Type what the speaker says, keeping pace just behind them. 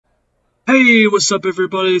Hey, what's up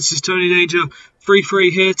everybody, this is Tony Danger,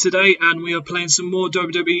 3-3 here today, and we are playing some more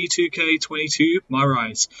WWE 2K22, My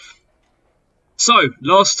Rise. So,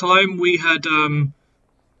 last time we had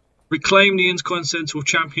reclaimed the Intercontinental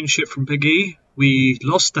Championship from Big E, we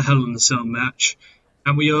lost the Hell in a Cell match,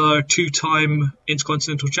 and we are a two-time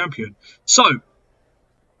Intercontinental Champion. So,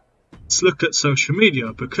 let's look at social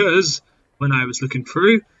media, because when I was looking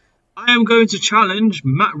through, I am going to challenge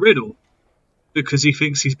Matt Riddle, because he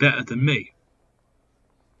thinks he's better than me.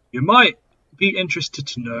 You might be interested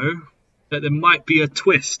to know that there might be a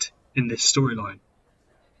twist in this storyline.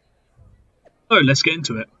 So let's get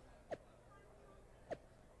into it.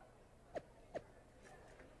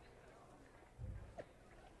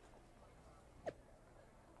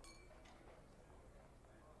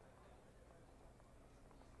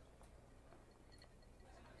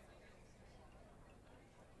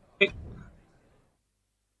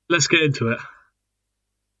 Let's get into it.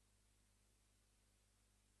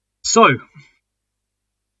 So,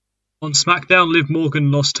 on SmackDown, Liv Morgan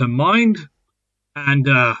lost her mind, and,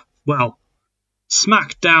 well,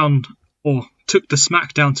 SmackDown, or took the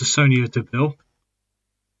SmackDown to Sonya Deville,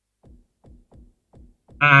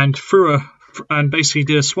 and basically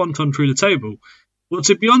did a swanton through the table. Well,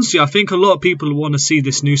 to be honest with you, I think a lot of people want to see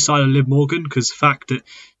this new side of Liv Morgan, because the fact that,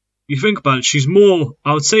 you think about it, she's more,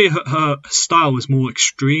 I would say her style is more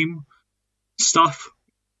extreme stuff.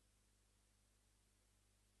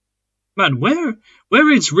 Man, where's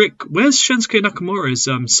Shinsuke Nakamura's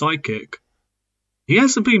sidekick? He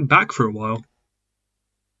hasn't been back for a while.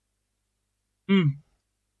 Who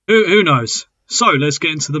knows? So let's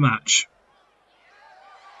get into the match.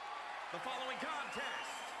 The following contest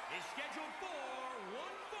is scheduled for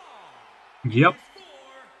one fall. Yep.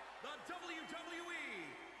 For the WWE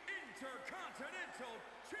Intercontinental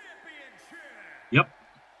Championship. Yep.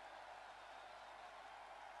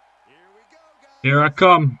 Here we go, guys. Here I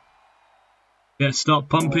come. Yeah, start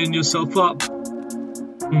pumping yourself up.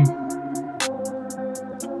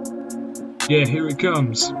 Yeah, here it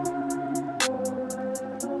comes.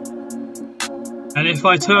 And if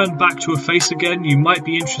I turn back to a face again, you might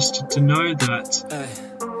be interested to know that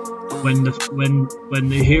when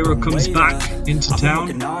the hero comes back into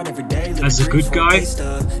town as a good guy,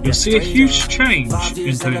 you'll see a huge change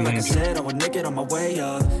in Tony Danger.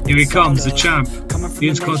 Here he comes, the champ, the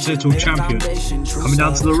Intercontinental Champion, coming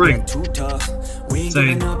down to the ring,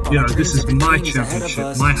 saying, you know, this is my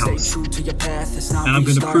championship, my house, and I'm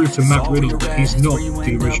going to prove to Matt Riddle that he's not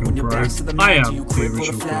the original bro. I am the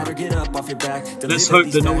original bro. Let's hope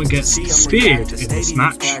that no one gets speared in this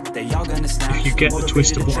match, if you get the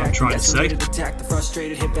twist of what I'm trying to say,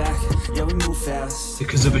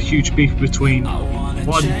 because of a huge beef between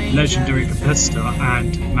one legendary competitor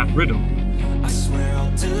and Matt Riddle.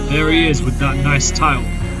 There he is with that nice title.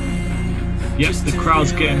 Yep, the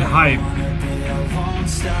crowd's getting hype.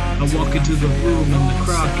 I walk into the room and the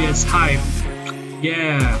crowd gets hype.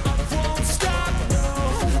 Yeah.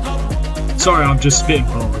 Sorry, I'm just spitting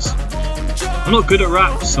bars. I'm not good at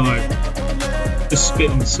rap, so just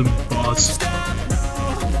spitting some bars.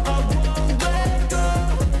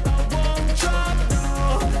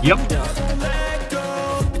 Yep.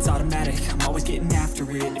 It's automatic, I'm always getting after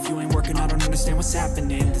it. If you ain't working, I don't understand what's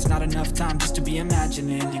happening. There's not enough time just to be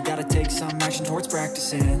imagining. You gotta take some action towards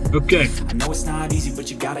practicing. Okay. I know it's not easy, but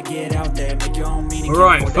you gotta get out there. Make your own meaning.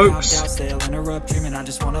 Alright, folks. They'll interrupt dreaming. I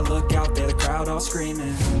just wanna look out there, the crowd all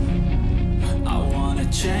screaming. I wanna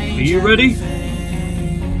change. Are you ready?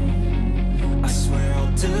 I swear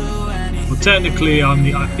I'll do anything. Well, technically, I'm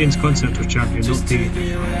the Intercontinental Champion, not the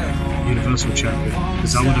Universal Champion,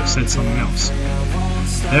 because I would have said something else.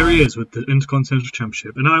 There he is with the Intercontinental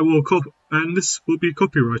Championship, and and this will be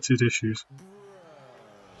copyrighted issues.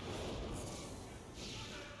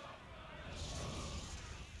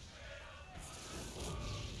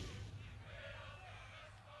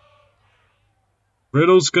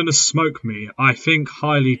 Riddle's gonna smoke me. I think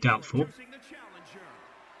highly doubtful. Introducing the challenger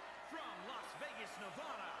from Las Vegas,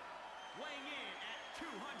 Nevada, weighing in at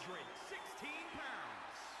 216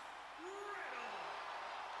 pounds, Riddle.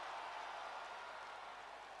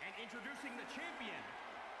 And introducing the champion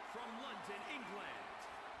from London, England,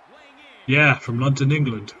 weighing in Yeah, from London,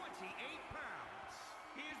 England. 28 pounds.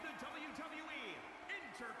 He is the WWE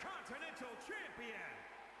Intercontinental Champion,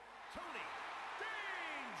 Tony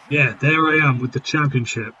Danger. Yeah, there I am with the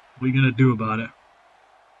championship. What are you gonna do about it?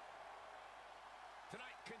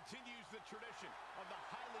 Tonight continues the tradition of the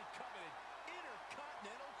highly coveted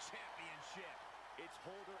Intercontinental Championship. Its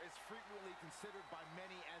holder is frequently considered by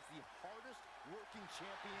many as the hardest working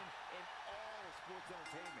champion in all of sports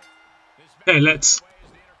entertainment. Hey, let's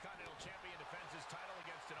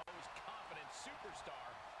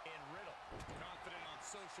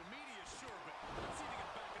social media, sure, but let's see if he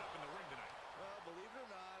can back it up in the ring tonight. Well, believe it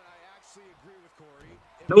or not, I actually agree with Corey.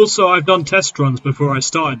 Also, I've done test runs before I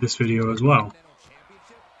started this video as well.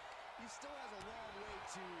 He still has a long way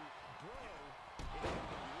to grow in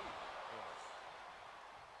WWE.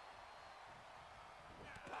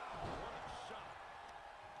 What a shot.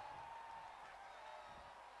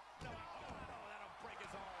 No, that'll break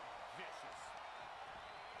his arm. Vicious.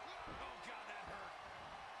 Oh, God, that hurt.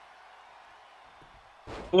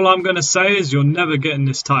 All I'm going to say is you're never getting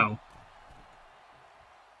this title.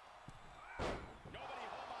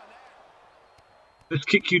 Let's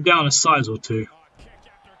kick you down a size or two. Kick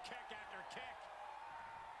after kick after kick.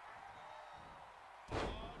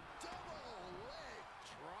 Double leg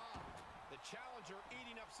drop. The challenger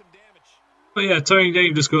eating up some damage. But yeah, Tony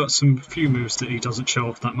Dave just got some few moves that he doesn't show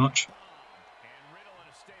off that much. And Riddle in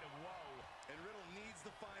a state of woe. And Riddle needs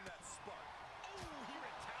to find that spark. Oh, he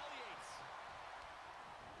retaliates.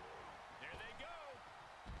 There they go.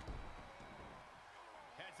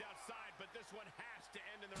 Heads outside, but this one has to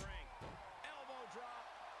end in the ring. Elbow drop.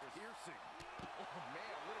 Piercing. Oh, man,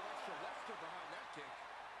 a little extra luster behind that kick.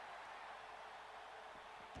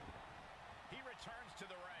 He returns to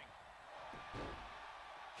the ring.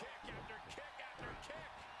 Kick after kick after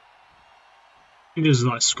kick. He just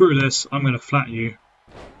like, screw this, I'm going to flatten you. Drop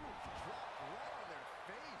right on their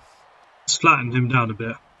face. Just flatten him down a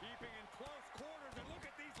bit. Keeping in close quarters, and look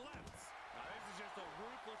at these lefts. Now, this is just a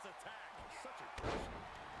ruthless attack. Such aggression.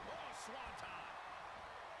 Oh, swanton.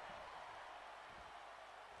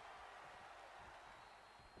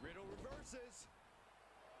 Riddle reverses.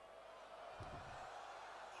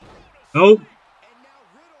 Oh, And now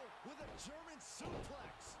Riddle with a German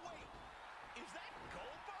suplex. Wait, is that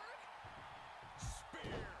Goldberg?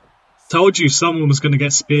 Spear. told you someone was going to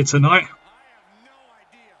get speared tonight. I have no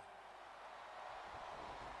idea.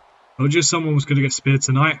 Told you someone was going to get speared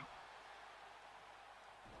tonight.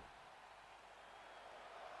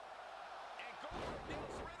 And Goldberg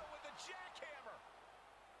nails Riddle with a jackhammer.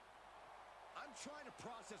 I'm trying to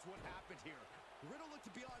process what happened here. Riddle looked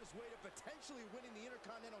to be on his way to potentially winning the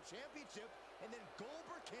Intercontinental Championship, and then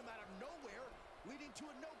Goldberg came out of nowhere, leading to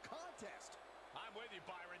a no contest. I'm with you,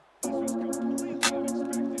 Byron. This was completely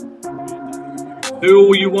unexpected. Do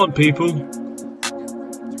all you want, people.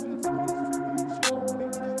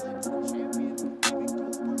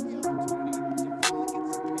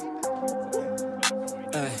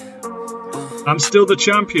 I'm still the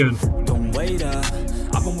champion. Don't wait up.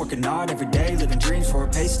 I've been working hard every day, living dreams for a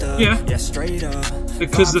pay stub. Yeah. Straight up.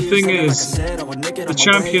 Because the thing is, the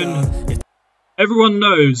champion, everyone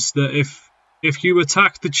knows that if you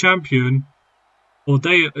attack the champion,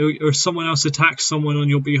 or someone else attacks someone on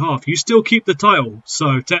your behalf, you still keep the title.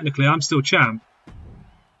 So technically, I'm still champ.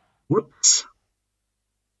 Whoops.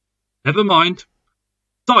 Never mind.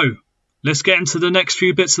 So, let's get into the next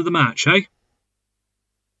few bits of the match, eh?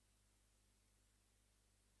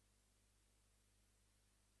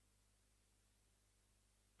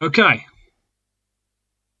 Okay.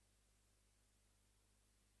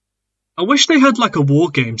 I wish they had like a War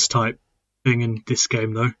Games type thing in this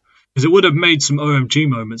game though, because it would have made some OMG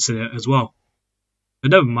moments in it as well.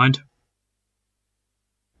 But never mind.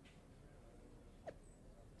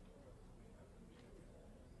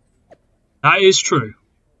 That is true.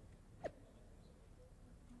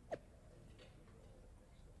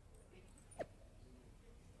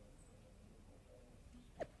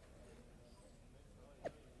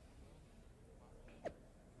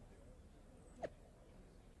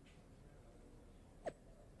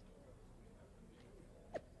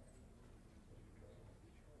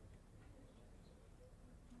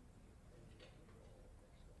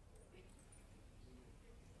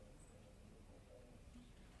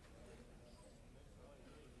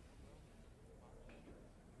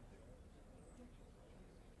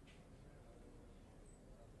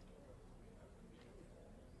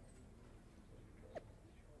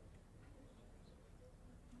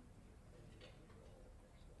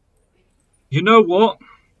 You know what?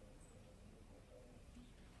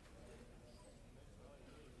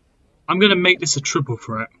 I'm going to make this a triple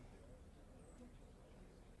threat.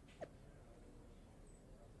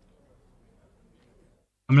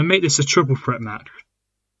 I'm going to make this a triple threat match.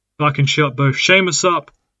 So I can shut both Sheamus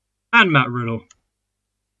up and Matt Riddle.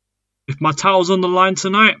 If my title's on the line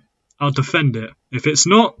tonight, I'll defend it. If it's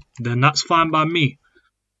not, then that's fine by me.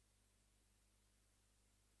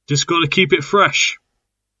 Just got to keep it fresh.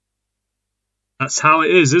 That's how it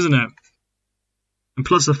is, isn't it? And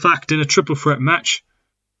plus the fact in a triple threat match,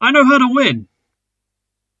 I know how to win.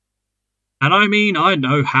 And I mean, I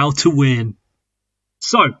know how to win.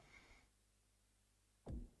 So,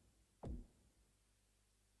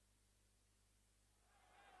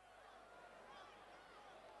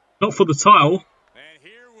 not for the title. And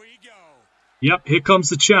here we go. Yep, here comes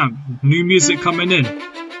the champ. New music coming in.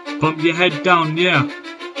 Bump your head down, yeah.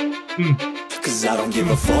 Cause I don't give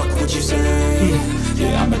a fuck what you say.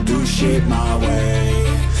 Yeah, I'ma do shit my way.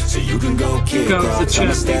 So you can go kick rocks,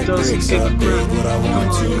 I'ma stack bricks up, build what I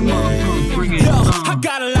want to make. Yo, I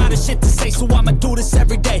got a lot of shit to say, so I'ma do this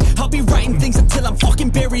every day. I'll be writing things until I'm fucking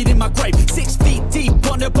buried in my grave. 6 feet deep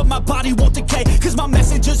under, but my body won't decay. Cause my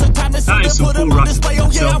messages are timeless, so they put them on display. Oh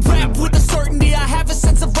yeah, I rap with a certainty, I have a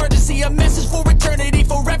sense of urgency. A message for eternity,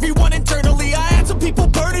 for everyone internally. I had some people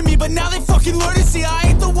burning me, but now they fucking learn to see I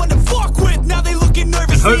ain't the one to fuck with, now they looking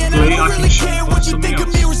nervously. And I don't really care what you think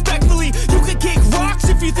of me respectfully. You can kick rocks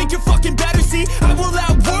if you think you're fucking better, see. I will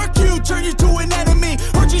outwork you, turn you to an enemy.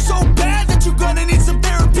 Hurt you so bad that you're gonna need some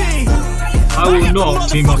therapy. I will not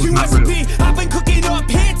team up with Matt Riddle. I've been cooking up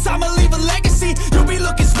hits, I'ma leave a legacy. You'll be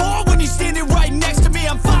looking small when you're standing right next to me.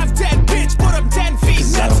 I'm 5'10", bitch, but I'm 10 feet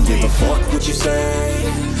next to me. I don't give a fuck what you say.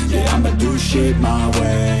 Yeah, I'ma do shit my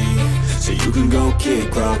way. So you can go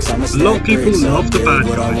kick rocks, I'ma a lot of people love the bad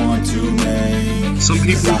guy. Some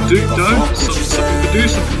people don't, some people do,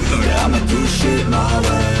 some people don't. Yeah, I'ma do shit my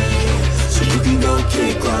way. So you can go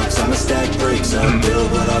kick rocks, I'ma stack bricks up,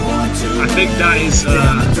 build what I want to. I think that is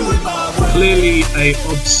clearly a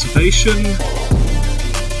observation.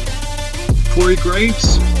 Corey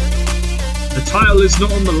Graves, the title is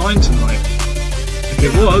not on the line tonight. If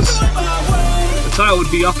it was, the title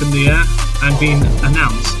would be up in the air and being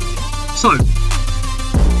announced. So,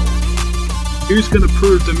 who's going to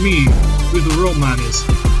prove to me who the real man is?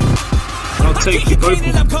 I'll take you both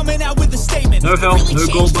on. No help, no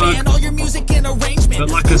Goldberg. But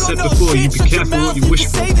like I said before, you be careful what you wish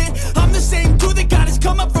for. To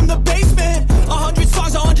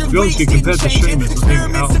be honest with you, compared to Sheamus, I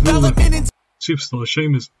think out of all the superstars,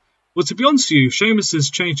 Sheamus. Well, to be honest with you, Sheamus has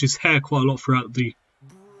changed his hair quite a lot throughout the...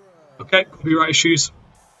 Okay, copyright issues.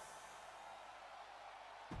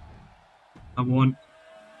 Number one.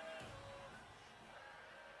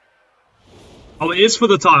 Oh, it is for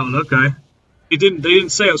the title, okay. They didn't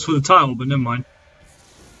say it was for the title, but never mind.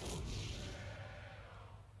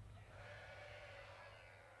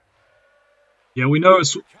 Yeah, we know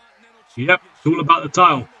it's... Yep, it's all about the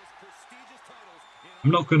title.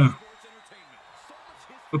 I'm not gonna...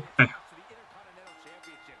 Okay.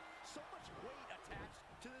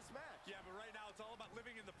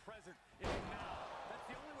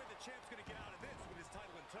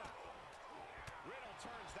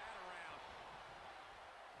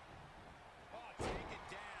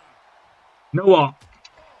 You know what?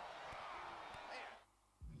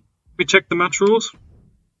 Let me check the match rules.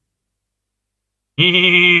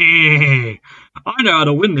 I know how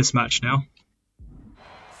to win this match now.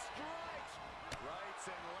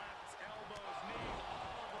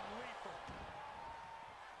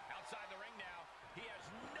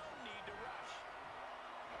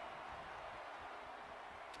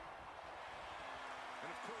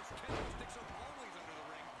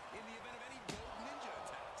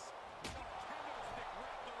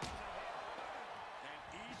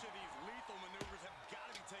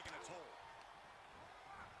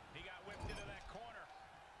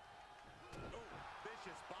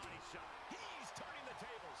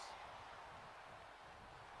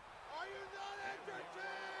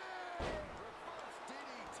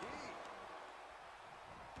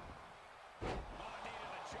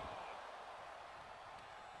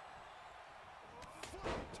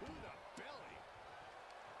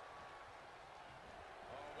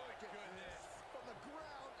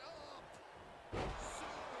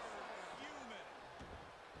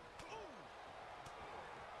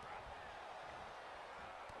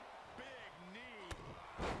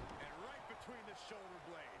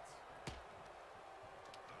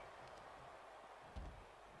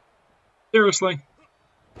 Seriously?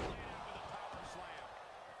 I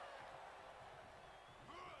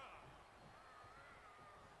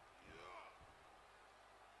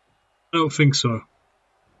don't think so.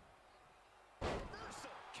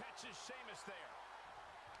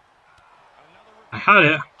 I had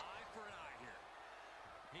it.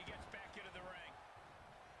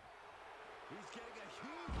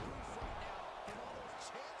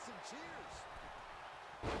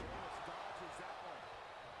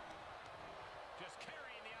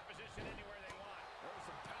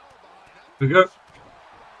 Here we go.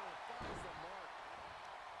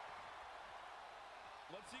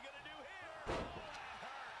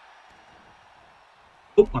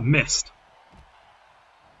 Oh, I missed.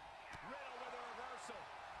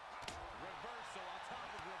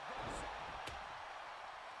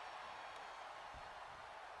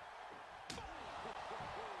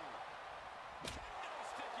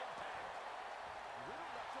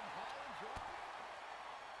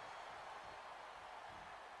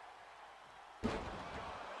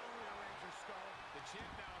 champ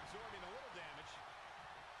now absorbing a little damage.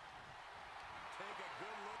 Take a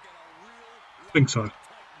good look at a real I think so.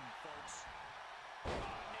 Titan, folks.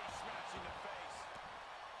 Knee smashing the face.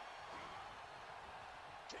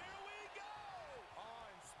 Here we go.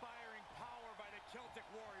 Awe-inspiring power by the Celtic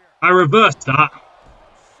Warrior. I reversed that.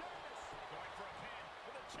 Going for a pin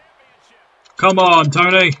for the championship. Come on, Tony.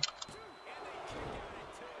 And they kick out at two.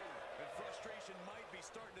 And frustration might be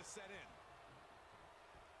starting to set in.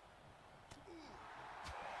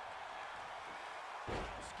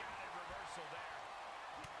 Scouted reversal there.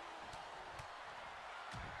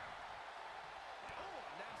 Oh, a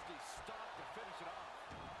nasty stop to finish it off.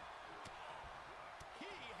 He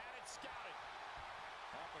had it scouted.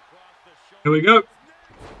 Up across the shoulder. Here we go.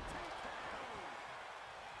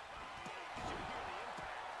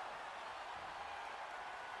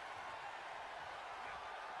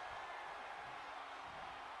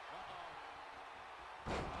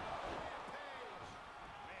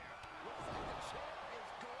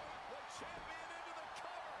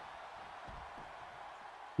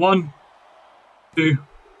 One, two.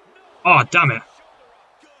 Oh, damn it.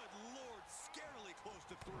 Good Lord, scarily close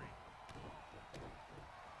to three.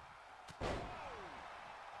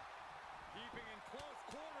 Keeping in close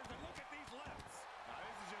quarters, and look at these lefts.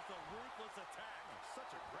 This is just a ruthless attack. Such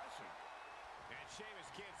aggression. And Sheamus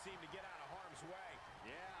can't seem to get out of harm's way.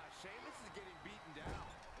 Yeah, Sheamus is getting beaten down.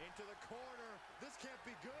 Into the corner. This can't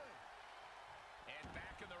be good. And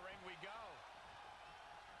back in the ring we go.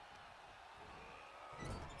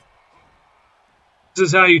 This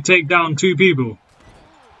is how you take down two people.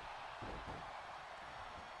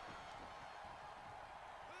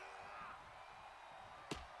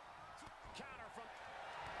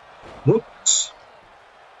 Whoops.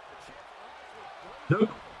 Nope,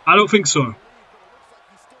 I don't think so.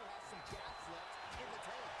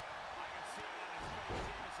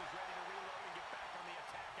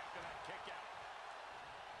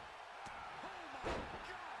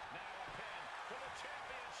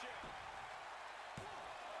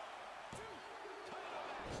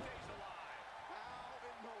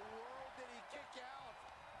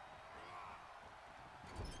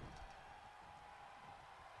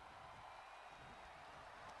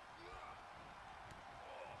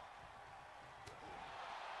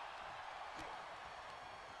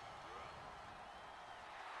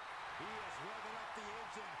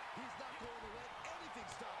 He's not going to let anything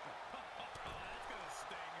stop him. That's going to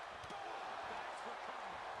sting. Thanks for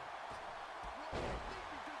coming. Whoa,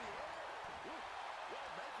 leaping through the air. Well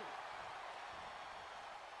measured.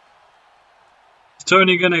 Is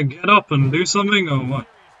Tony gonna get up and do something or what?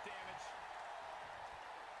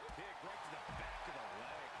 Kick right to the back of the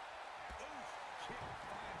leg. Oof, kick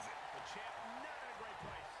finds it. The champ not in a great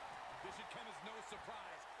place. This should come as no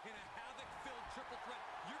surprise. In a havoc-filled triple threat,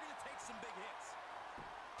 you're going to take some big hits.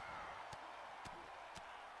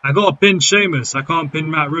 I gotta pin Sheamus, I can't pin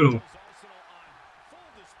Matt Riddle.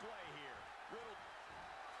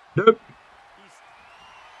 Nope.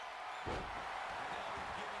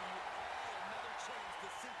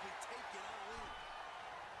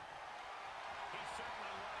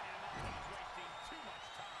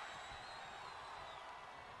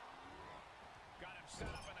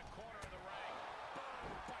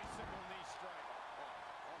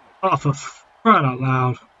 Oh, for crying out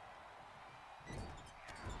loud.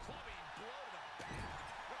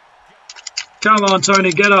 Come on,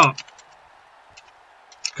 Tony, get up.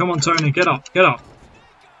 Come on, Tony, get up, get up.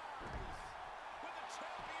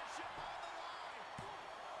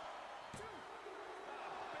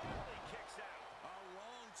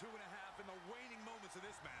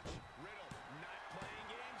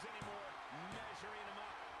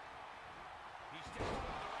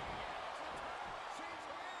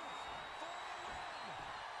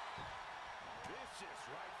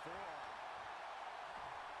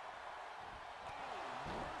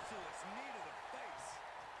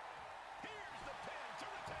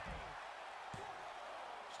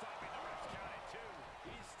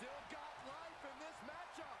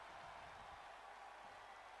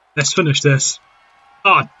 Let's finish this.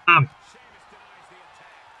 Oh, damn.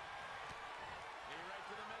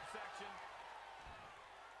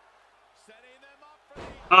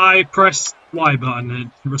 I pressed Y button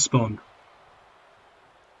and respond.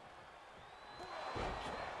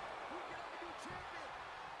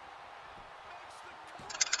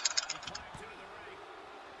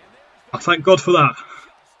 I thank God for that.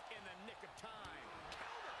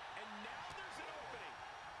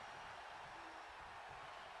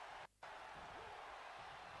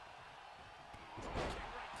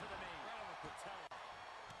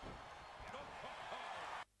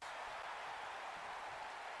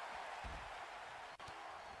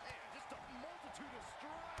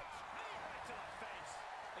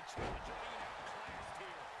 challenger being outclassed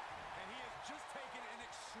here. And he has just taken an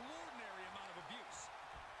extraordinary amount of abuse.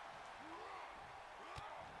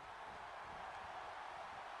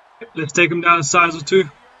 Let's take him down a size or two.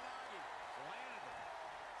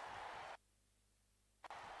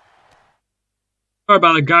 Sorry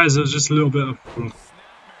about the guys, there was just a little bit of...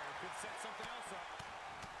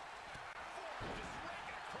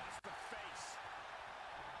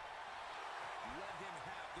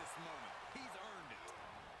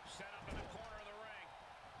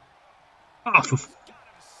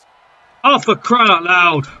 Oh, for crying out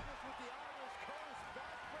loud!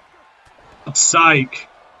 God's sake!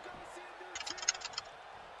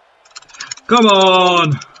 Come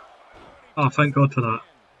on! Oh, thank God for that.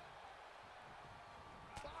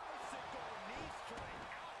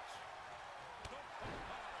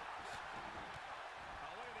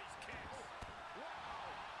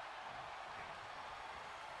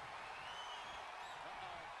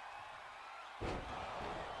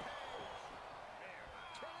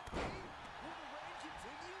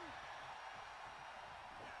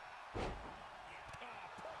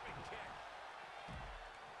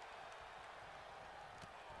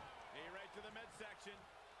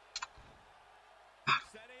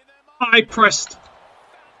 I pressed.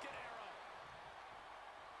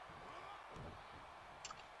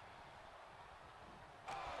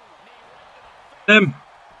 Them.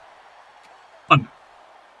 1,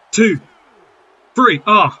 2, 3.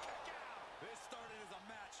 Ah. This started as a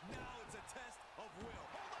match. Now it's a test of will.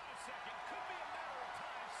 Hold on a second. Could be a matter of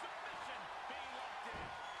time. Submission being locked in.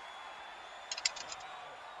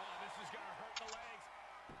 Oh, this is going to hurt the legs.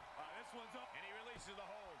 This one's up. And he releases the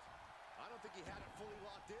hold. I don't think he had it fully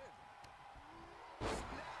locked in.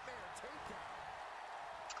 Snapmare takedown.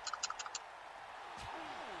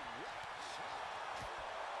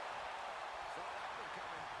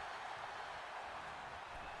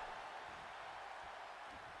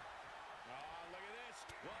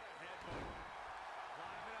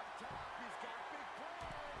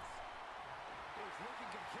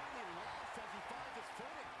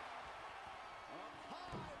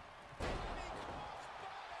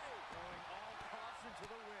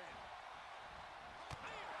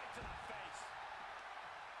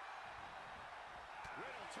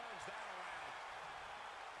 Turns that around.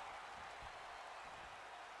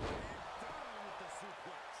 And down with the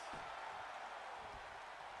suplex.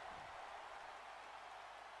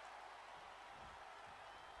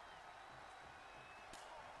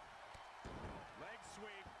 Leg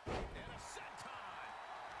sweep and a senton.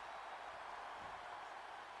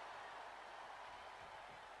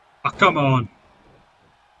 Oh, come on.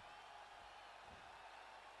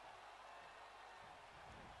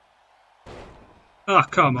 Ah,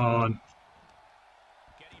 come on.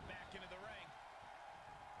 Getting back into the ring.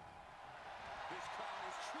 This crowd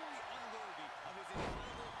is truly unworthy of his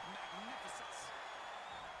incredible magnificence.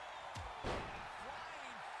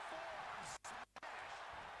 Flying forward smash.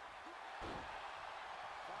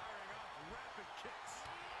 Firing up rapid kicks.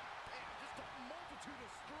 And just a multitude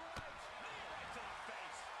of strikes. Knee right to the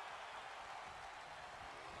face.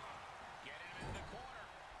 Get him in the corner.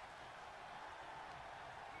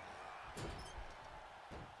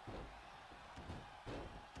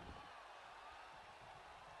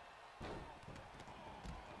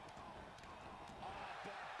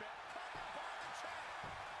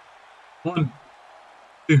 One,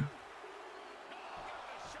 2.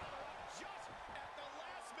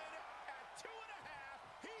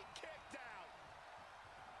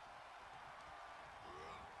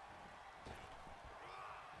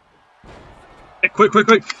 Hey, quick.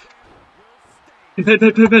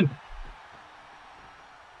 Pin.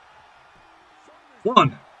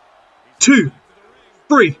 1, 2,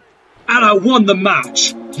 3. And I won the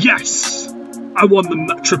match. Yes! I won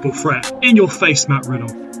the triple threat. In your face, Matt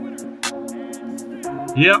Riddle.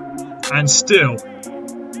 Yep, and still.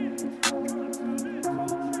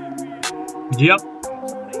 Yep.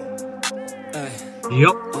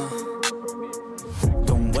 Yep.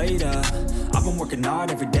 Don't wait up. I've been working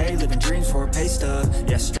hard every day, living dreams for a pay stub.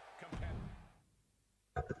 Yes.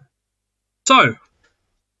 So,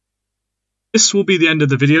 this will be the end of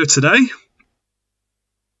the video today.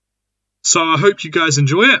 So I hope you guys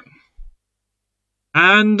enjoy it.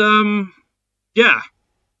 And, yeah.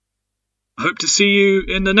 I hope to see you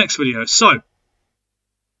in the next video. So,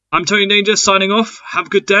 I'm Tony Danger signing off. Have a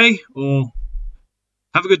good day,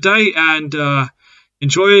 and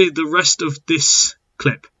enjoy the rest of this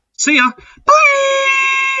clip. See ya.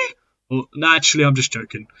 Bye. Well, no, actually, I'm just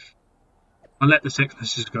joking. I'll let the text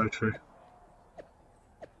messages go through.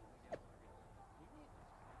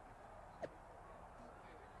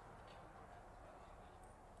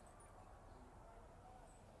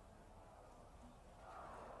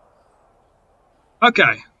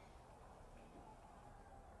 Okay.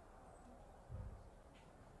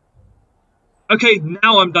 Okay,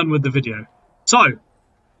 now I'm done with the video. So,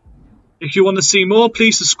 if you want to see more,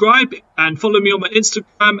 please subscribe and follow me on my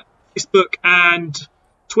Instagram, Facebook, and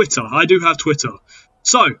Twitter. I do have Twitter.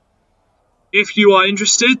 So, if you are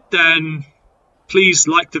interested, then please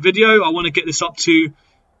like the video. I want to get this up to,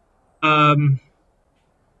 how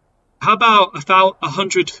about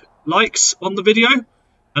 100 likes on the video?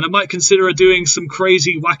 And I might consider doing some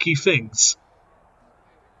crazy, wacky things.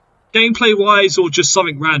 Gameplay-wise, or just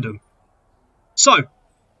something random. So,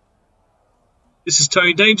 this is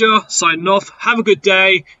Tony Danger, signing off. Have a good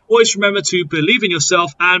day. Always remember to believe in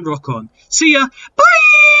yourself and rock on. See ya. Bye!